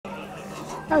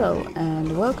Hello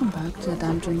and welcome back to the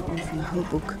Dungeon of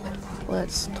Naheulbeuk.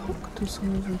 Let's talk to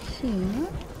someone over here.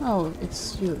 Oh,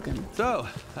 it's you again. So,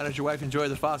 how did your wife enjoy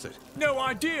the faucet? No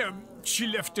idea. She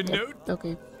left a note.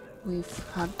 Okay,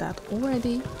 we've had that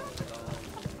already.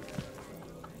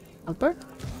 Albert?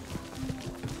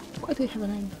 Why do you have a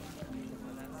name?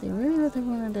 They really let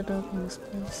everyone in the dog in this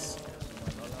place.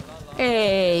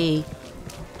 Hey!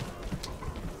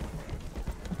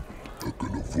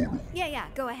 Yeah,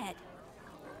 go ahead.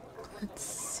 Let's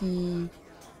see.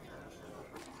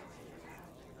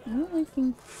 I'm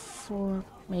looking for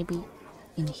maybe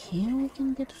in here we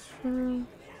can get through.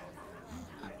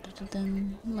 Other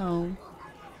than no.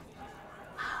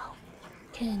 How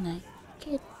can I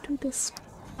get to the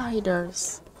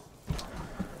spiders?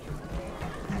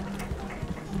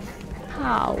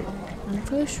 How? I'm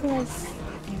pretty sure I've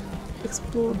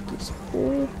explored this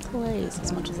whole place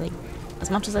as much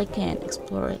as I can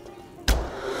explore it.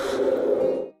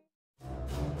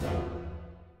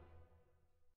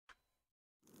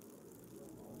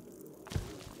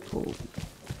 Cool.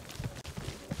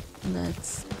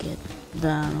 Let's get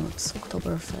down. It's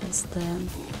Oktoberfest then.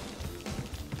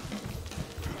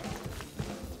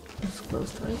 It's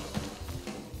closed, right?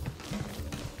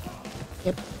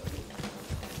 Yep.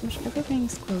 Everything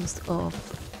is closed off.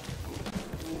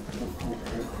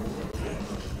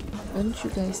 Don't you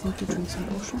guys need to drink some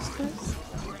potions first?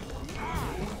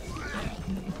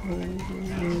 Or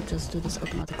we'll just do this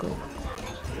automatically.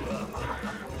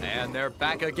 And they're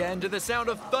back again to the sound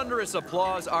of thunderous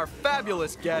applause, our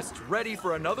fabulous guests ready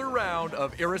for another round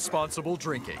of irresponsible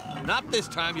drinking. Not this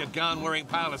time, you gown-wearing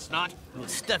pile of snot. You'll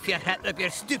stuff your hat up your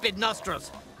stupid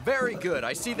nostrils. Very good.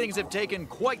 I see things have taken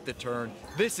quite the turn.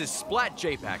 This is Splat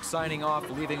JPack signing off,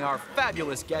 leaving our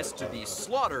fabulous guests to be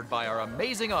slaughtered by our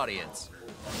amazing audience.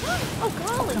 Oh,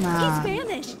 golly, he's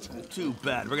vanished. Too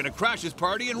bad. We're gonna crash this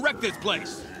party and wreck this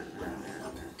place.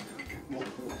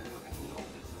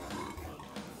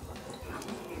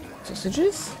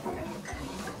 Sausages?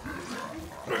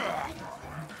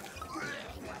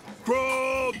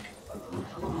 Grub!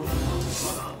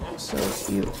 So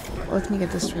you let me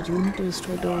get this straight. You need to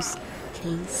destroy those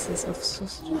cases of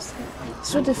sausages.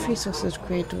 Destroy the free sausage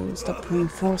crate to stop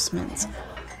reinforcements.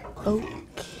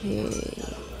 Okay.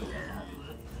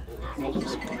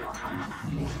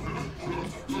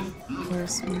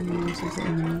 Where's most of the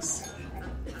enemies?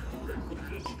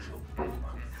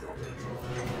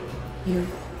 Here,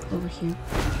 over here.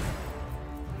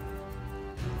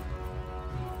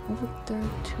 Over there,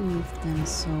 two of them,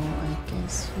 so I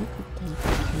guess you could take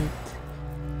it.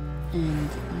 And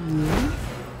you.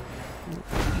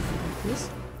 Like this.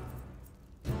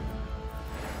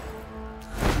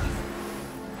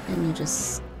 And you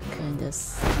just kind of.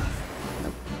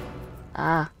 Nope.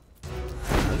 Ah.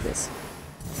 Like this.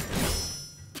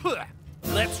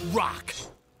 Let's rock!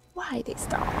 Why they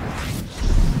stop?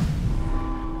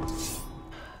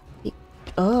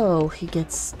 Oh, he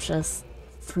gets just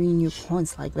 3 new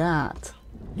points like that.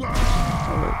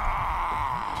 Or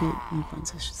 2 new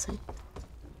points, I should say.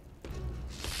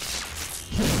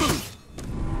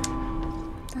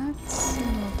 That's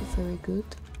not very good.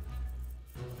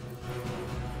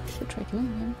 Should try killing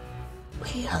him.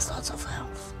 He has lots of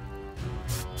health.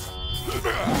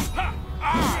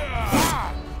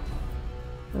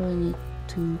 Really need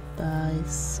to buy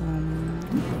some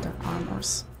other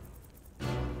armors.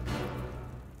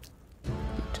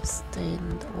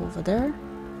 Stand over there.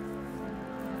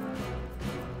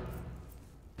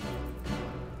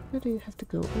 Where do you have to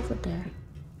go? Over there.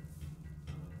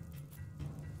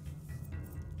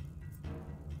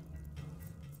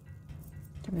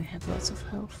 Do we have lots of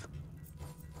health?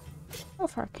 How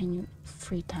far can you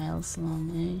 3 tiles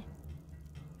long, eh?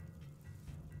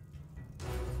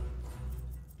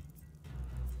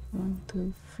 One,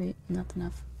 two, three, not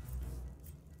enough.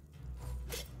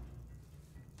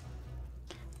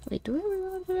 Wait, do we really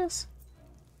want to do this?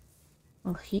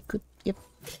 Well, he could, yep,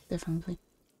 definitely.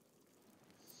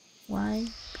 Why?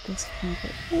 Because he can go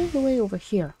all the way over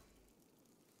here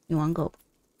in one go.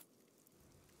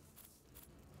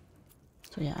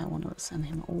 So yeah, I want to send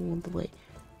him all the way.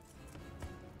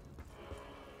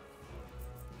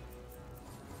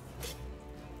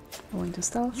 Going to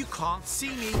stealth. You can't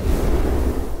see me!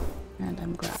 And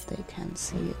I'm glad they can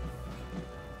see it.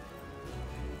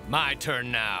 My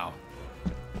turn now.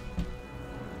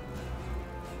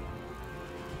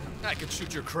 I could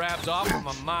shoot your crabs off from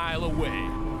a mile away.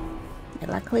 Yeah,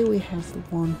 luckily we have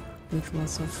one with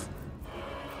lots of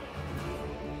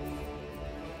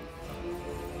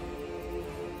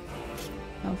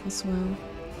health as well.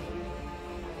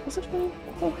 Was it really?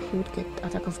 Oh, he would get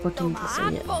attack of opportunity, so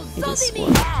yeah, it is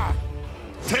worth.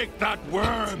 Take that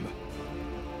worm!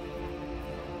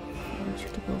 I want you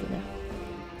to go over there.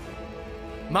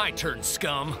 My turn,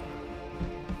 scum.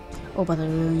 Oh, but I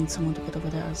really need someone to get over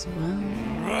there as well.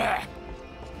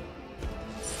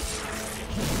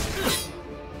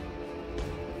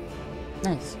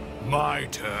 Nice. My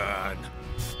turn.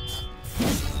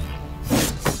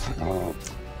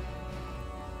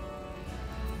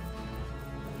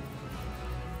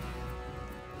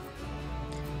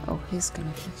 Oh, he's gonna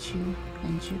hit you,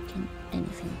 and you can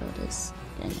anything about this.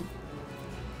 Yeah.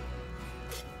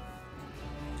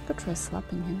 Could try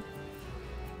slapping him.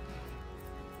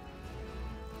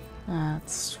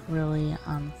 That's really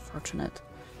unfortunate.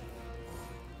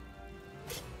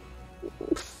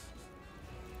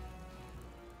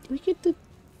 We could do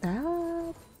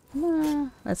that. Nah,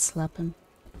 let's slap him.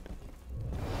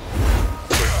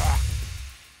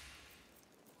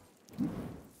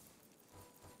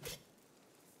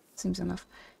 Seems enough.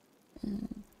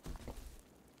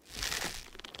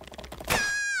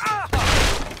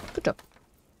 Good job.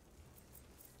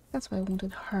 That's why I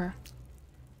wanted her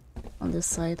on this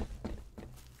side.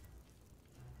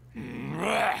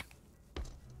 But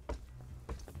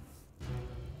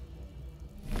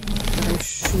I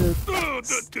should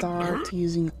start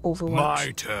using Overwatch.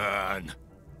 My turn.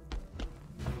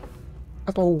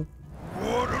 At all.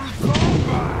 Mortal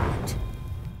Kombat!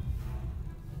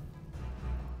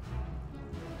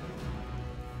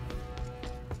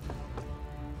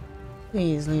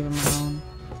 Please leave him alone.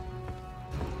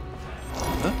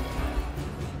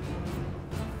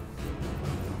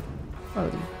 Oh,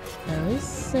 there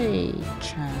is a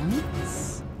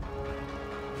chance.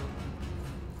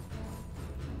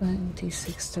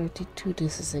 2632,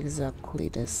 this is exactly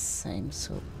the same,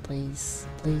 so please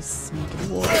make it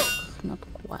work. Not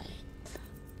quite.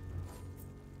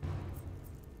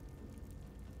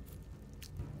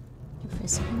 You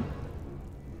facing him?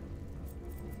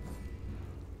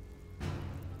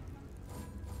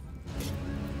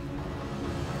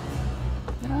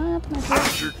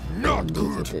 Not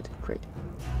good. good. Did. Great.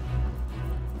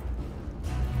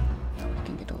 Now we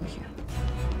can get over here.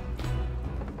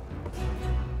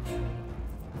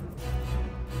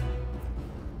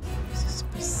 This is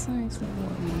precisely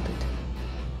what I wanted.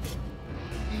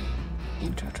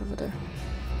 In charge over there.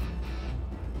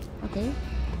 Okay.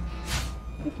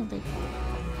 We can take.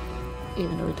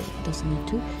 Even though it doesn't need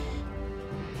to.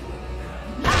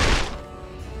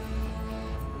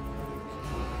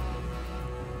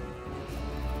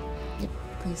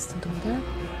 Please stand over there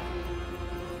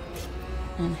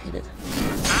and hit it.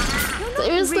 You're not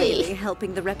Seriously? really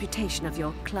helping the reputation of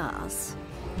your class.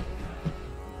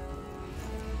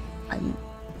 I'm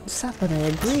sad, but I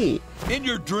agree. In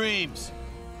your dreams.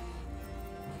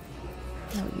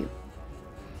 No, you.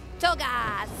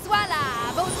 Toga,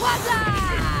 swala,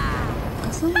 bonsoir!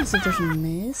 As long as it doesn't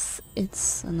miss,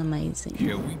 it's an amazing.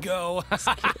 Here we go.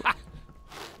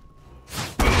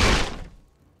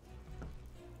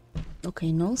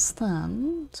 Okay, no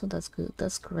stun, so that's good.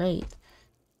 That's great.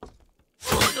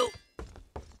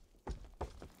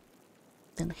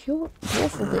 Then he'll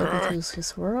both will be able to use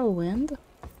his whirlwind.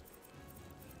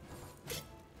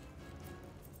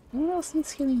 Who else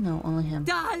needs healing? No, only him.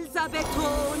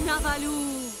 Dalzabeto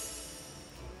Navalu.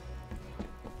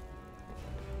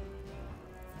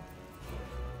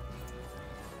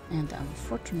 And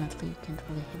unfortunately, you can't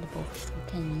really hit both of them,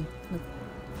 can you? Nope.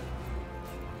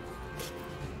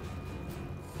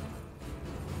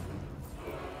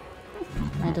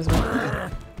 Might as well.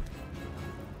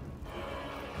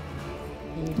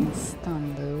 He didn't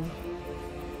stun though.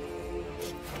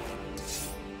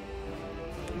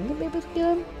 Will you be able to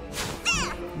get him?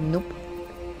 Nope.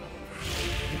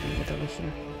 You can get over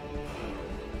here.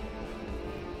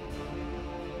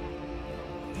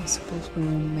 I suppose we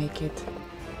will make it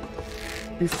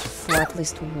for at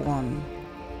least one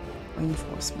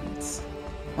reinforcements.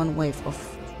 One wave of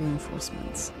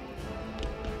reinforcements.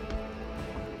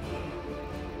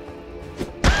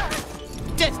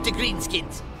 Death to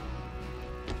greenskins.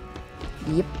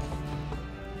 Yep.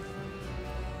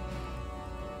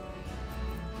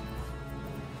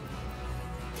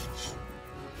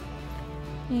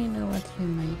 You know what? You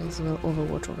might as well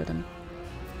overwatch over them.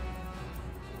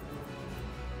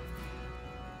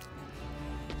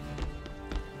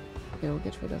 Okay, we'll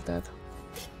get rid of that.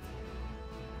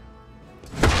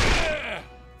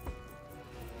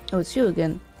 Oh, it's you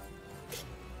again.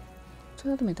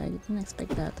 To admit, I didn't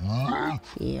expect that.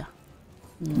 Yeah,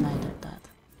 neither that.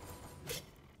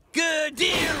 Good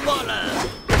deal, Waller.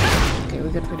 Okay, we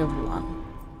got rid of one.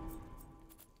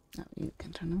 Now you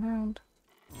can turn around.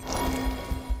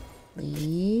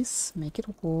 Please make it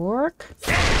work.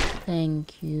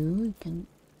 Thank you. You can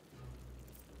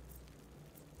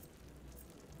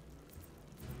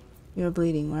You're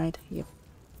bleeding, right? Yep.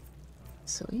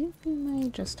 So you may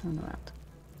just turn around.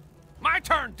 My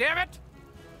turn, damn it!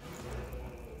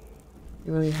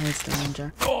 He really hates the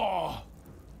ranger. Oh!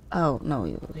 Oh no,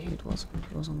 it was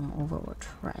on an Overwatch,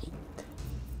 right?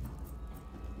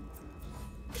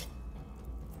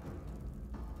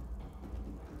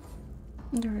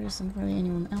 There isn't really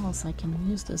anyone else I can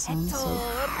use this on, so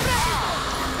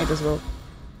might as well.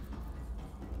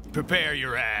 Prepare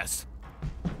your ass.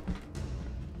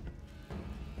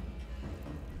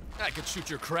 I could shoot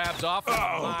your crabs off a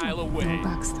mile away.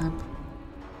 Backstab.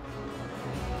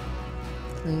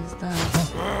 Please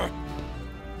die.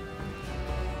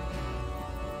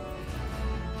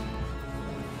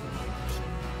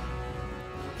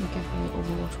 You can't really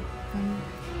Overwatch with him.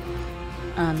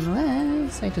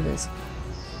 Unless I do this.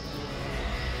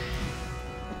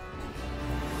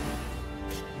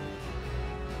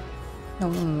 No,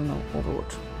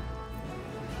 Overwatch.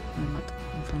 Not,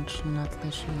 unfortunately,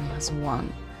 she only has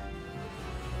one.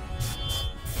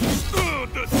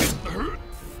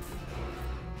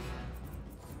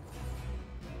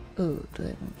 Oh, do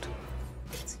I want to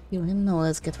heal him? No,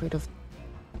 let's get rid of.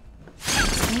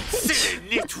 Silly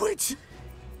nitwit!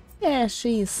 Yeah,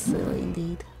 she is silly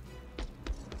indeed.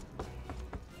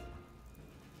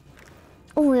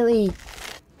 Oh, really?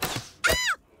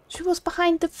 She was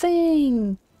behind the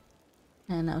thing!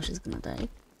 And now she's gonna die.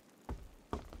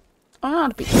 Oh,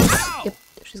 not be. Yep,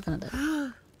 she's gonna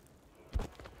die.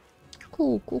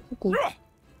 Cool.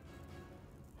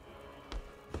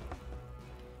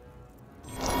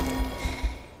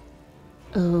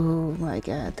 Oh my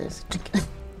god, there's a chicken.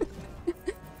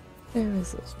 There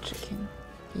is this chicken.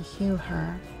 You heal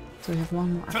her, so we have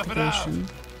one more activation.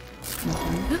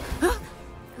 Okay.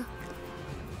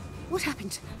 What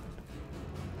happened?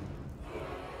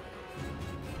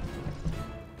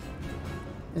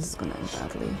 This is gonna end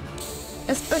badly.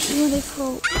 Especially when they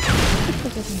throw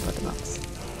forgetting about the box.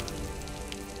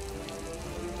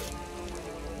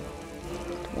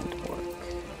 It won't work.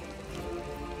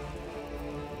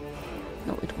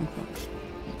 No, it won't work.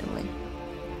 Either way.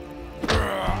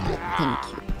 Thank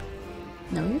you.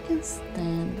 Now you can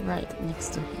stand right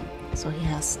next to him, so he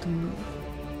has to move.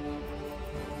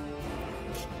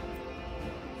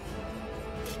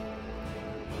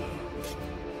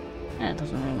 It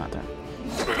doesn't really matter.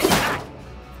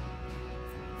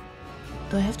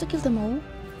 Do I have to kill them all?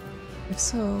 If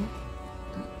so,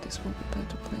 this will be a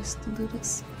better place to do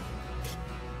this.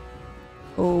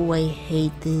 Oh, I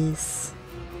hate this.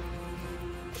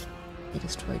 I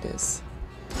destroy this.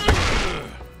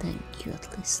 Thank you,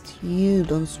 at least you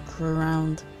don't screw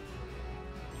around.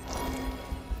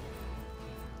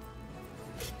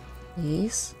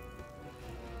 Please.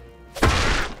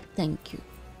 Thank you.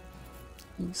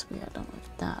 Means we are done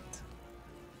with that.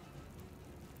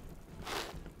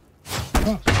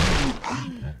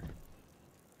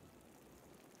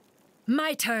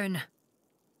 My turn.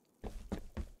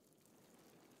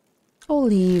 Oh,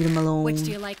 leave them alone. Which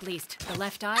do you like least? The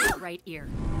left eye or right ear?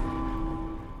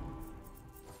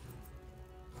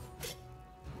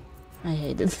 I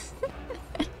hate it.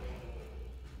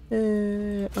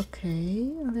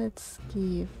 Okay, let's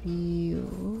give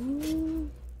you...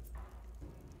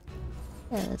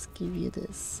 Yeah, let's give you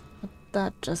this. But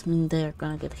that just means they're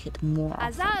gonna get hit more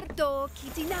often. Azardo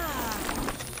Kitina.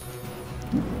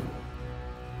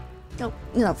 Oh,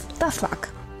 no, the fuck.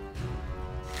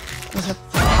 We have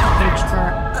reached her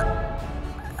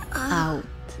out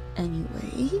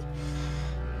anyway.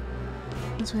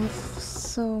 So we have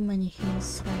so many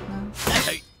heals right now.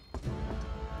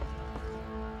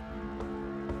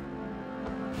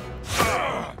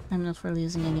 I'm not really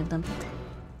using any of them.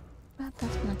 But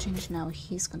that's gonna change now.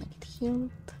 He's gonna get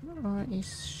healed. Or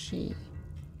is she?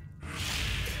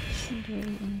 Can't do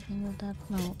really anything with that.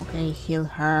 No. Okay, heal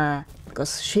her.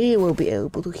 Because she will be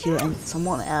able to heal and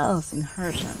someone else in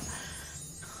her turn.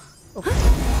 Okay.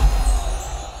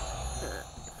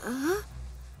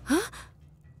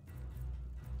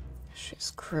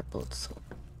 She's crippled, so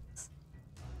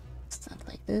stand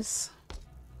like this.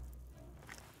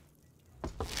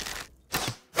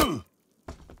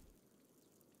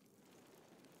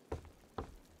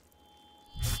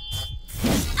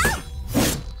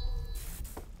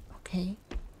 Okay.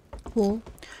 Cool.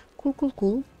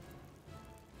 Cool.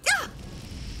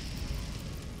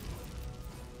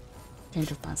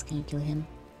 Change of plans, can you kill him?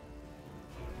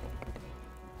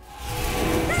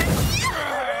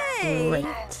 Great.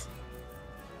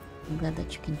 I'm glad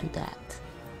that you can do that.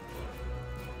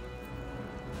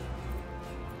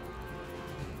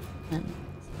 And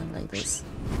stand like this.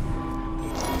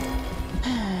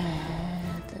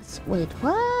 That's... Wait,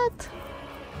 what?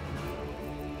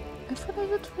 I thought I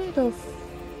got rid of...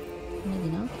 Maybe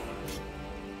not.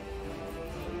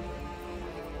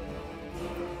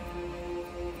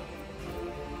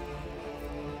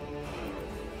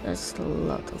 There's a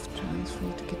lot of chance for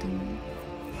you to get in.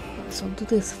 So do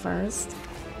this first.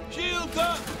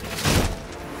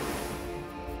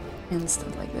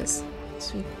 Instant like this.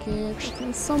 So you get at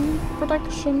least some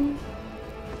protection.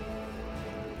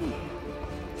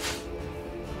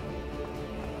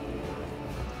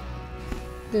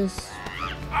 This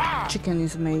chicken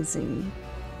is amazing.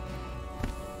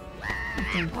 I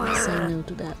can't say no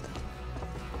to that.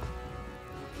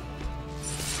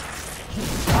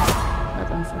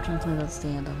 But unfortunately that's the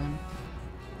end of him.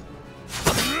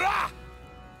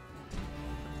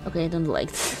 Okay, I don't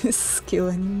like this skill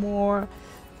anymore.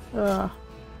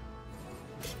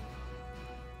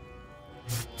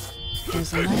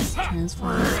 There's a nice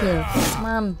transform here. Come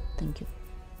on, thank you.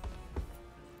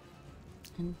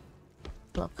 And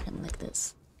block him like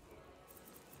this.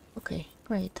 Okay,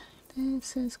 great.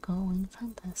 This is going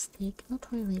fantastic. Not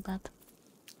really, but...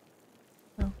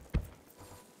 Oh,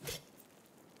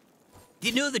 Do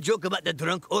you know the joke about the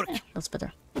drunk orc? that's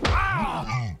better.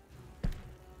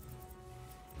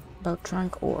 About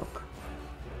drunk orc.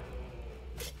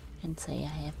 Can say I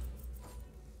have.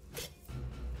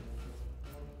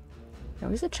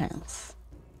 There is a chance.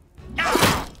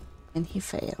 And he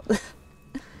failed.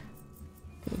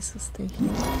 Okay, so stay here.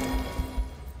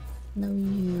 Now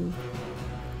you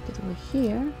get over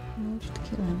here. I want you to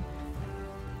kill him.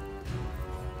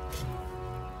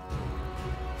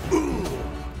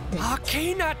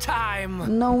 Arcana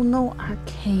time! No, no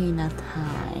Arcana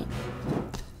time.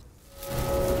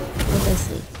 What I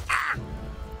say?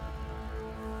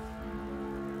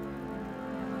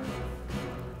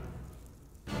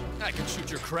 I can shoot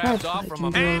your crabs off from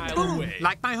a Hey, mile boom. away.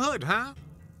 Like my hood, huh?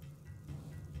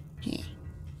 Yeah.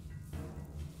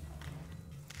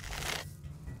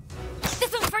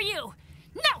 This one's for you!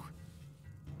 No!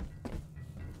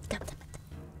 God damn it.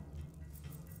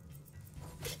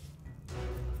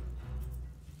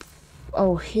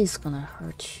 Oh, he's gonna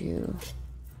hurt you.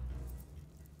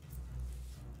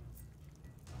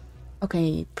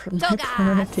 Okay, my Toga,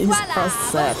 priorities swallow, are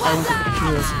set. I want to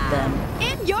kill them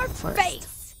In your first.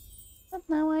 face! But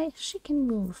now she can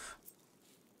move.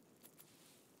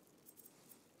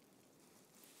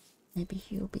 Maybe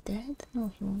he'll be dead?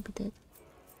 No, he won't be dead.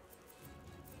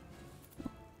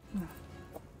 No.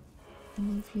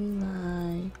 Move you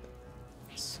like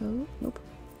so. Nope.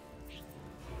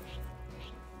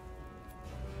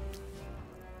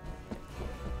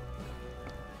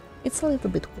 It's a little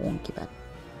bit wonky, but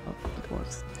oh, it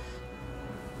works.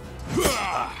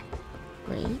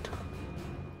 Great.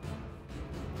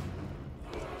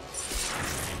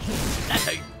 That's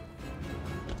how you...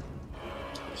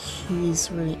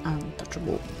 He's really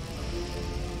untouchable.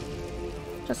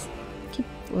 Just keep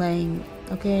laying,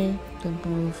 okay? Don't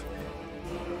move.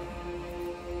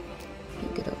 You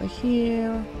get over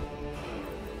here.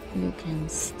 You can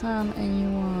stun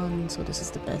anyone, so this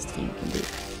is the best thing you can do.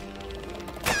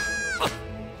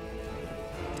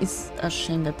 It's a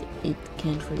shame that it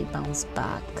can't really bounce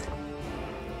back.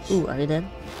 Ooh, are you dead?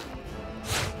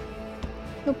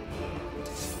 Nope.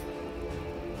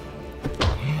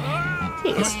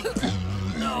 Yes.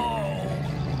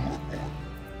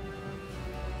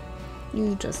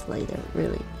 You just lay there,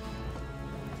 really.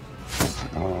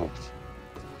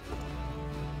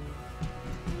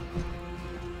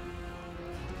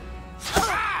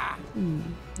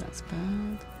 That's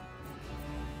bad.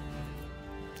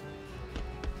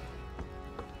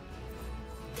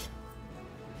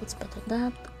 What's better,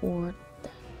 that or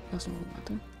that? Doesn't really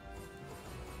matter.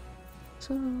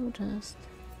 So just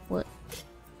what?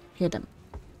 Hit him.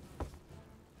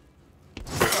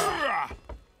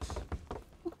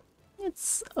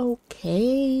 It's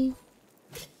okay.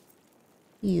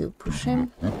 You push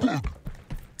him.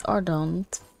 Or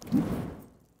don't.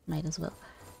 Might as well.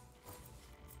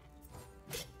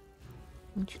 I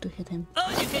want you to hit him. Oh,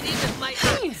 you can eat with my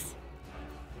eyes!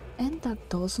 And that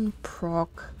doesn't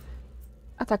proc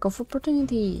attack of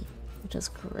opportunity, which is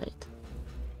great.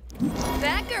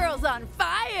 That girl's on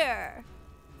fire!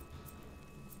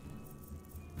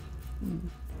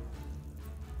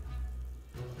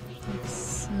 Like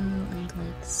so and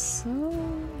like so.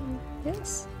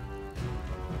 Yes.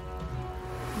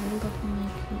 Will that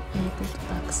make you able to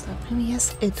backstab him?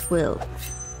 Yes, it will.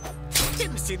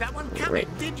 Didn't see that one coming,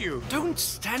 did you? Don't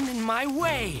stand in my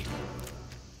way!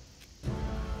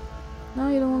 No,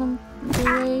 you don't want him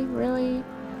away, really?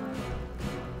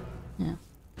 Yeah.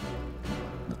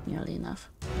 Not nearly enough.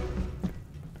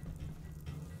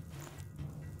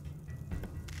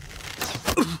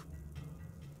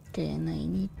 Okay, and I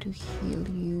need to heal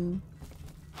you.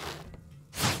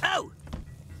 Ow!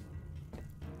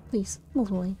 Please, move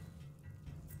away.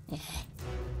 Yeah.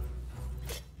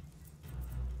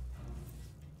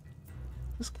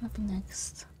 Who's gonna be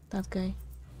next? That guy.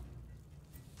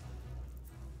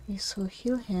 Okay, so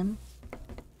heal him.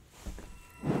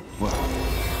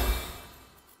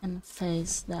 And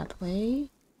face that way.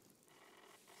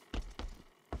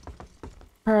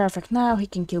 Perfect, now he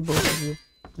can kill both of you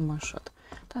in one shot.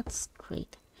 That's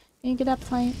great. Can you get up,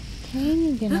 fine? Can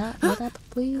you get up,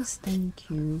 please? Thank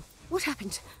you. What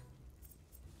happened?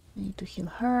 I need to heal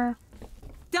her.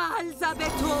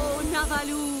 Dalzabeto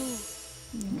Navalu.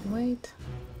 Wait.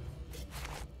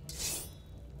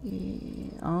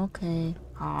 Yeah, okay.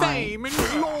 Hi. Fame and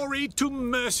glory to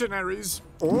mercenaries,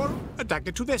 or a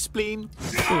dagger to their spleen.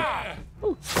 He's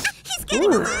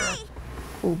getting away.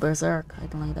 Oh, berserk. I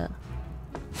don't like that.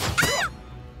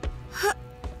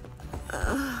 Oh.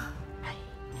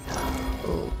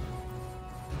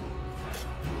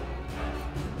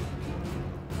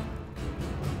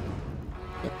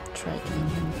 Yep, try killing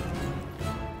him.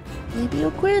 Maybe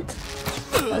you'll quit.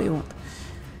 Oh, you won't.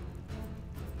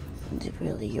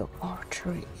 Really, your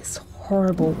archery is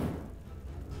horrible.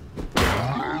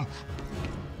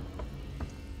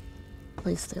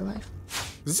 Please stay alive.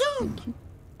 Zoom! Thank you.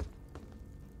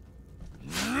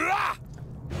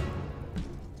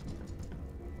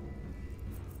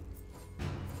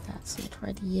 That's not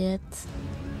ready yet.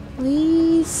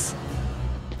 Please.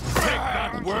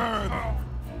 That word!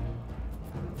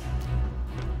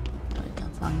 I can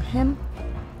find him.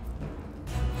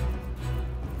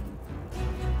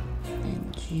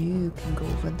 And you can go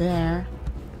over there.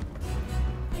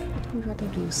 Would we rather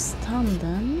do stun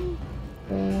them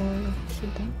or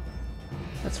hit them?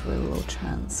 That's really low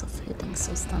chance of hitting,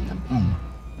 so stun them.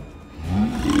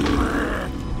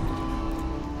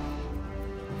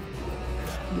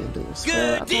 You do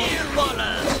swear Good deal,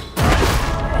 Wallace!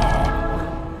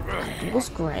 It was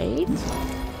great.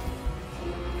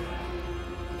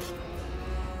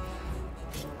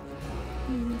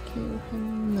 Can you kill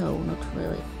him? No, not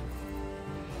really.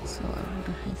 So I would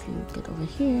have you get over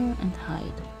here and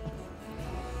hide.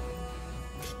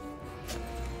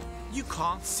 You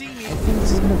can't see me. I think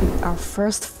this is gonna be our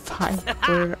first fight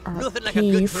where our Nothing like a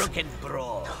good thief drunken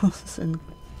brawl. doesn't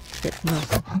get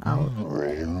knocked out.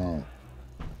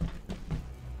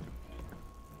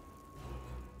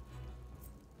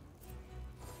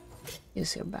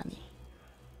 Use your bunny.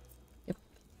 Yep.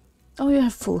 Oh, you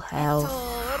have full health. So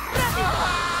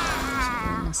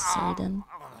unnecessary then.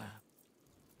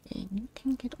 Okay, you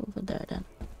can get over there then.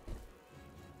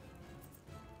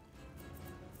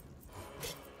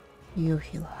 You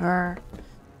heal her.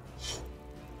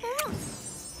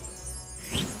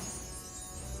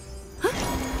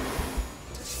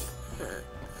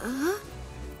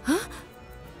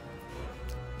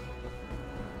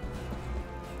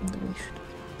 And we should be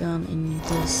done in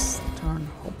this turn,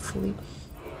 hopefully.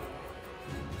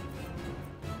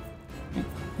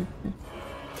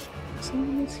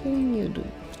 Someone is healing you, do.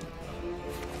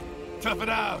 Tough it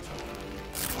out!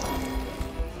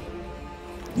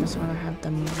 Just want to have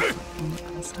them on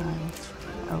as high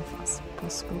health as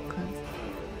possible.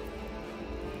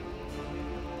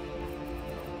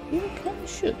 You can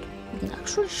shoot. You can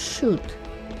actually shoot.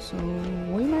 So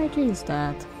we might use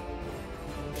that.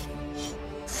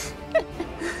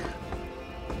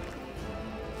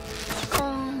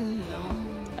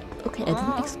 Okay, I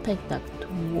didn't expect that to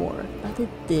work, but it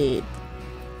did.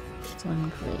 So I'm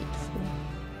grateful.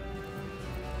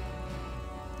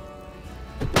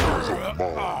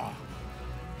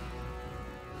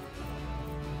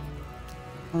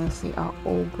 Honestly, our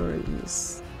ogre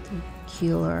is the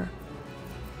killer.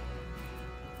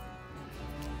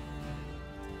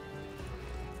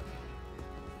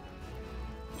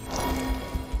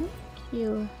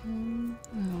 Kill him.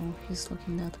 No, he's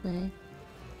looking that way.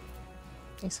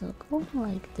 Okay, so go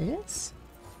like this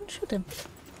and shoot him.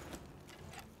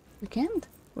 You can't?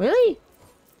 Really?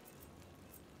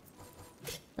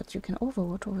 But you can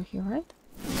overwatch over here, right?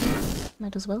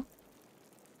 Might as well.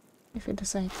 If it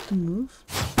decides to move.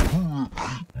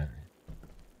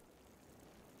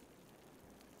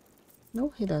 No,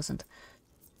 he doesn't.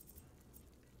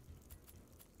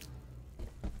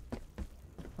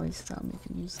 Please tell me you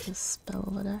can use this spell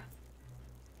over there.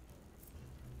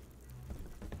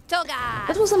 Toga.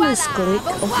 That was a nice click,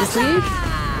 obviously.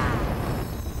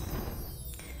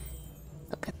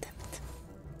 Look at them.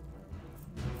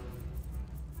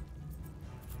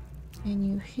 Can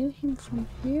you heal him from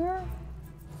here?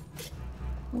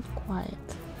 Not quiet.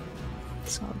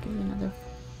 So I'll give you another.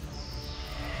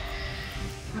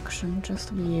 action just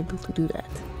to be able to do that.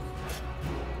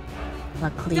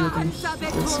 Luckily, you can do some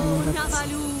of that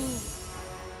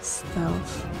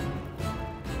stealth.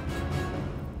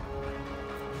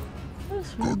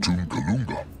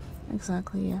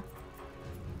 Exactly, yeah.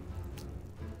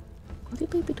 Would you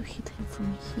be able to hit him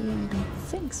from here? I don't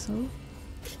think so.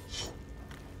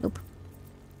 Nope.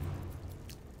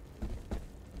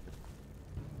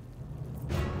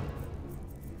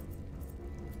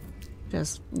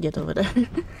 Just get over there.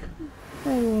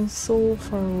 Everyone's so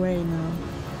far away now.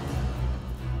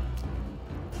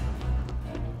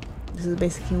 This is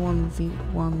basically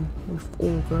 1v1 with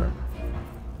Ogre.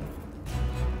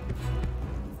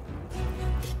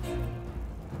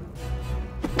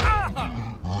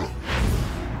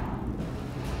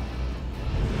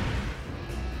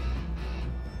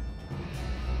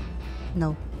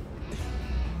 No.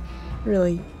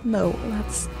 Really? No,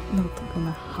 that's not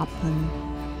gonna happen.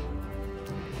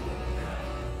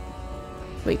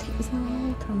 Wait, he's not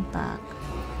gonna turn back.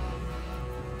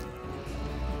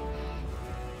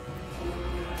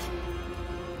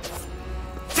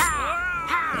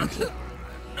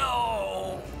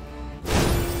 No!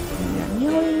 And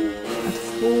you're nearly at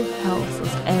full health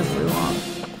with everyone.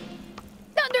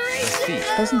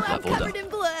 Thunderation! Doesn't I'm covered in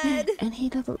blood. And he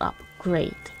leveled up.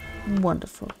 Great.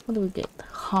 Wonderful. What do we get?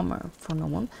 Hammer for no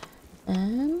one.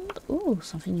 And oh,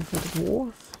 something new for the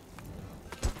dwarf.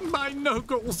 My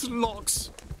knuckles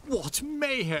locks. What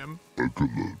mayhem!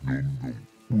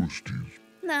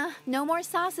 Nah, no more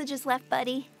sausages left,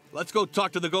 buddy. Let's go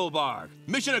talk to the gold bar.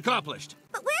 Mission accomplished.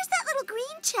 But where's that little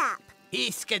green chap?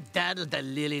 He skedaddled, the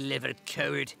lily-livered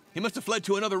coward. He must have fled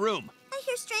to another room. I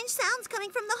hear strange sounds coming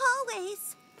from the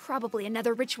hallways. Probably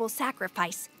another ritual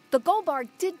sacrifice. The Golbar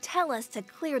did tell us to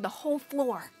clear the whole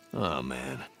floor. Oh,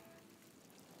 man.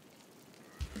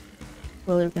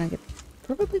 Well, you're gonna get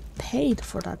probably paid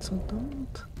for that, so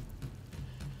don't.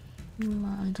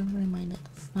 I don't really mind it.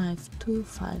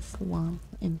 5251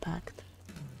 impact.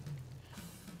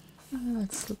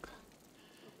 Let's look.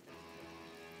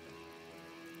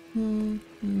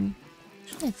 Actually,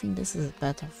 I think this is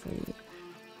better for you.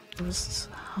 Just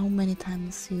how many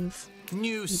times you've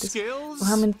New skills? or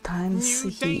how many times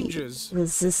New he dangers.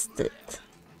 resisted.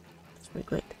 That's very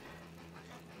great.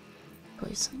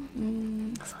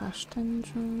 Poison, flash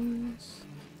tendrils.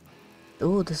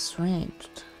 Oh, this is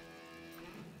ranged.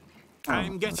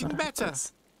 I'm Oh, getting that better.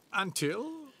 happens.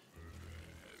 Until...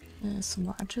 Some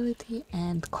more agility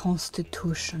and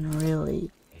constitution,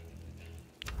 really.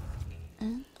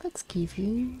 And let's give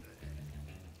you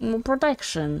more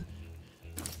protection.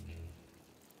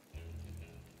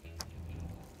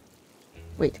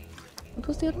 Wait, what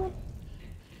was the other one?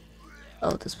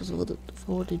 Oh, this was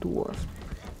for the dwarf.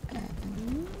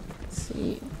 And let's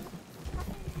see.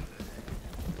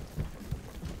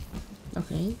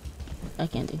 Okay, I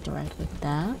can't interact with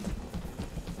that.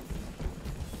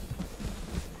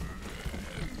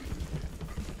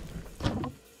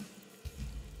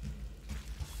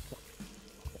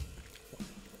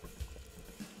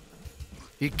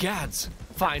 Egads!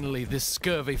 Finally, this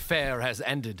scurvy fair has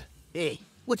ended. Hey,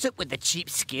 what's up with the cheap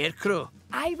scarecrow?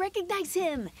 I recognize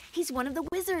him. He's one of the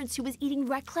wizards who was eating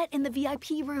raclette in the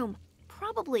VIP room.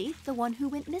 Probably the one who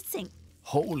went missing.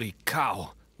 Holy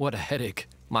cow! What a headache.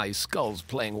 My skull's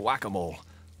playing whack-a-mole.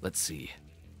 Let's see.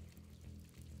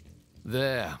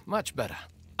 There, much better.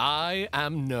 I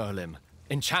am Nerlim,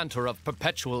 enchanter of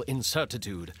perpetual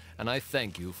incertitude, and I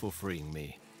thank you for freeing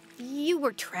me. You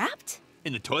were trapped?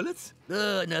 In the toilets?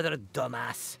 Oh, another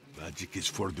dumbass. Magic is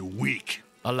for the weak.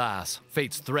 Alas,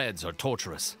 fate's threads are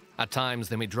torturous. At times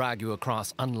they may drag you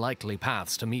across unlikely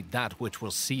paths to meet that which will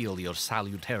seal your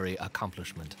salutary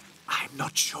accomplishment. I'm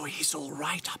not sure he's all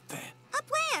right up there. Up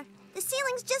where? The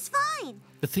ceiling's just fine.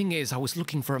 The thing is, I was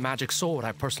looking for a magic sword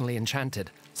I personally enchanted.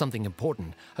 Something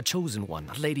important, a chosen one,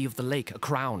 a lady of the lake, a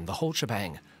crown, the whole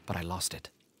shebang. But I lost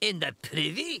it. In the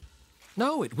privy?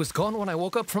 No, it was gone when I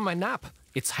woke up from my nap.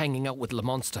 It's hanging out with Le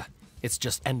Monster. It's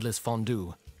just endless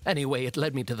fondue. Anyway, it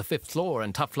led me to the 5th floor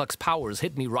and Tough Luck's powers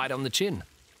hit me right on the chin.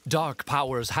 Dark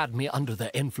powers had me under their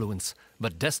influence,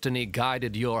 but destiny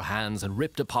guided your hands and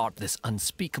ripped apart this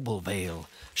unspeakable veil,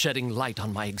 shedding light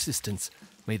on my existence.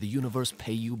 May the universe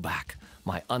pay you back,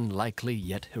 my unlikely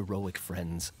yet heroic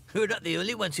friends. We're not the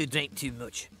only ones who drank too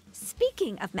much.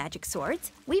 Speaking of magic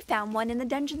swords, we found one in the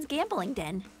dungeon's gambling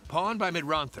den. Pawned by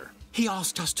Midranther. He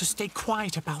asked us to stay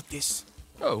quiet about this.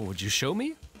 Oh, would you show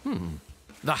me?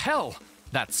 The hell!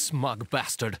 That smug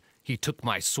bastard. He took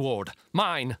my sword.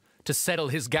 Mine. To settle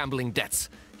his gambling debts.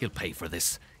 He'll pay for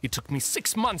this. It took me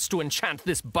 6 months to enchant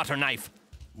this butter knife.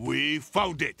 We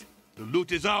found it. The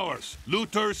loot is ours.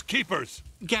 Looters, keepers.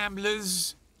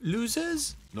 Gamblers,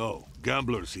 Losers? No,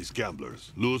 gamblers is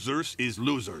gamblers. Losers is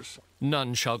losers.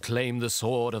 None shall claim the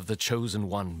sword of the Chosen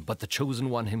One, but the Chosen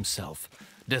One himself.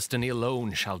 Destiny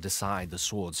alone shall decide the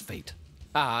sword's fate.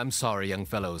 Ah, I'm sorry, young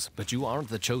fellows, but you aren't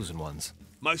the Chosen Ones.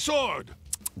 My sword!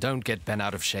 Don't get bent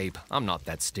out of shape. I'm not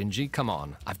that stingy. Come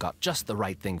on, I've got just the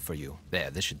right thing for you.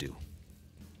 There, this should do.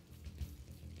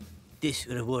 This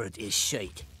reward is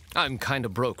shite. I'm kinda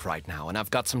broke right now, and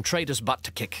I've got some traitors' butt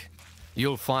to kick.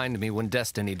 You'll find me when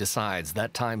Destiny decides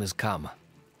that time has come.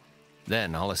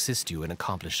 Then I'll assist you in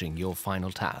accomplishing your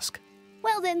final task.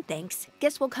 Well then, thanks.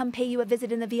 Guess we'll come pay you a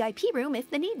visit in the VIP room if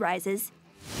the need rises.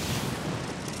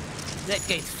 That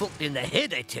guy's fucked in the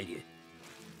head, I tell you.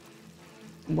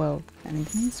 Well, and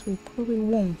it means we probably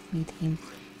won't meet him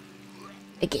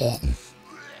again.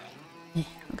 Yeah,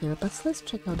 okay, but let's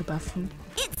check out the bathroom.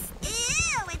 It's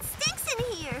ew! It stinks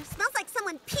in here. Smells like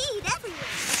someone peed everywhere.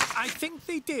 I think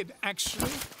they did,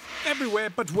 actually. Everywhere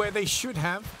but where they should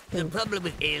have. The problem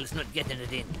with ale's not getting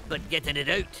it in, but getting it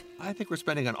out. I think we're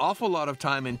spending an awful lot of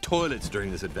time in toilets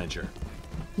during this adventure.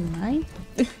 You mind?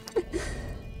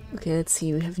 Okay, let's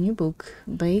see. We have a new book.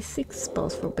 Basic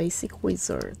spells for basic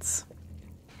wizards.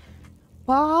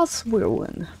 Boss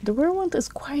Whirlwind. The Whirlwind is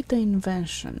quite the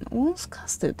invention. Once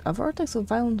casted, a vortex of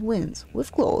violent winds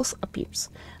with claws appears.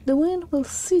 The wind will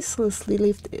ceaselessly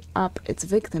lift up its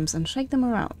victims and shake them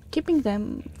around, keeping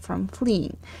them from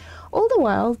fleeing. All the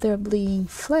while, they're being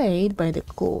flayed by the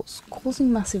claws,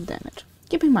 causing massive damage.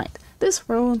 Keep in mind, this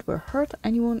whirlwind will hurt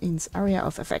anyone in its area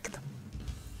of effect.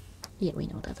 Yeah, we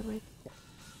know that already.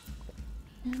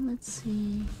 And let's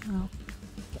see. Oh.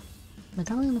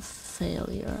 Medallion of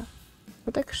Failure.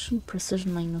 Protection,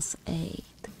 precision -8.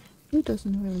 Who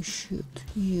doesn't really shoot?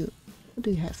 You. What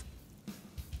do you have?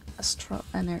 Astral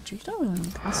energy. You don't really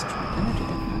need astral energy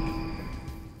that much.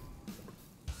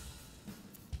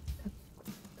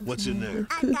 What's in there?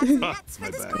 I've got some nuts for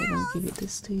My the bad. I will squirrels. give you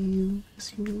this to you.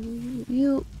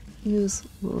 You use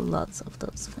lots of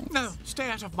those things. No, stay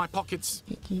out of my pockets.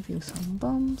 I give you some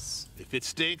bombs. If it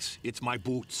stinks, it's my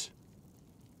boots.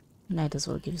 Might as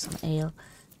well give you some ale.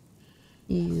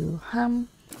 You ham.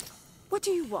 What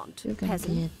do you want, You're gonna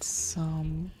peasant? get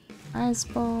some ice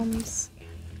bombs.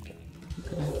 I'm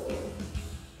gonna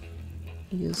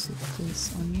use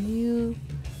this on you.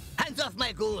 Hands off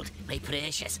my gold, my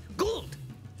precious gold!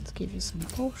 Let's give you some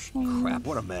potion. Crap,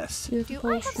 what a mess. Do you have Do I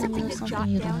potion have something or to something? jot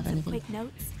You don't down have some anything. quick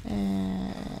notes?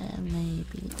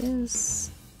 Maybe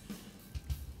this.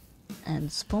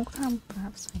 And smoke ham,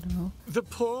 perhaps, I don't know. The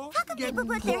poor How come get people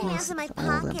put their poor. hands in my All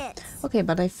of them. pockets? Okay,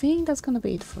 but I think that's gonna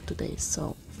be it for today.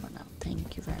 So for now,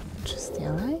 thank you very much,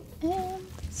 Stella, and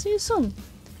see you soon.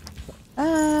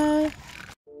 Bye.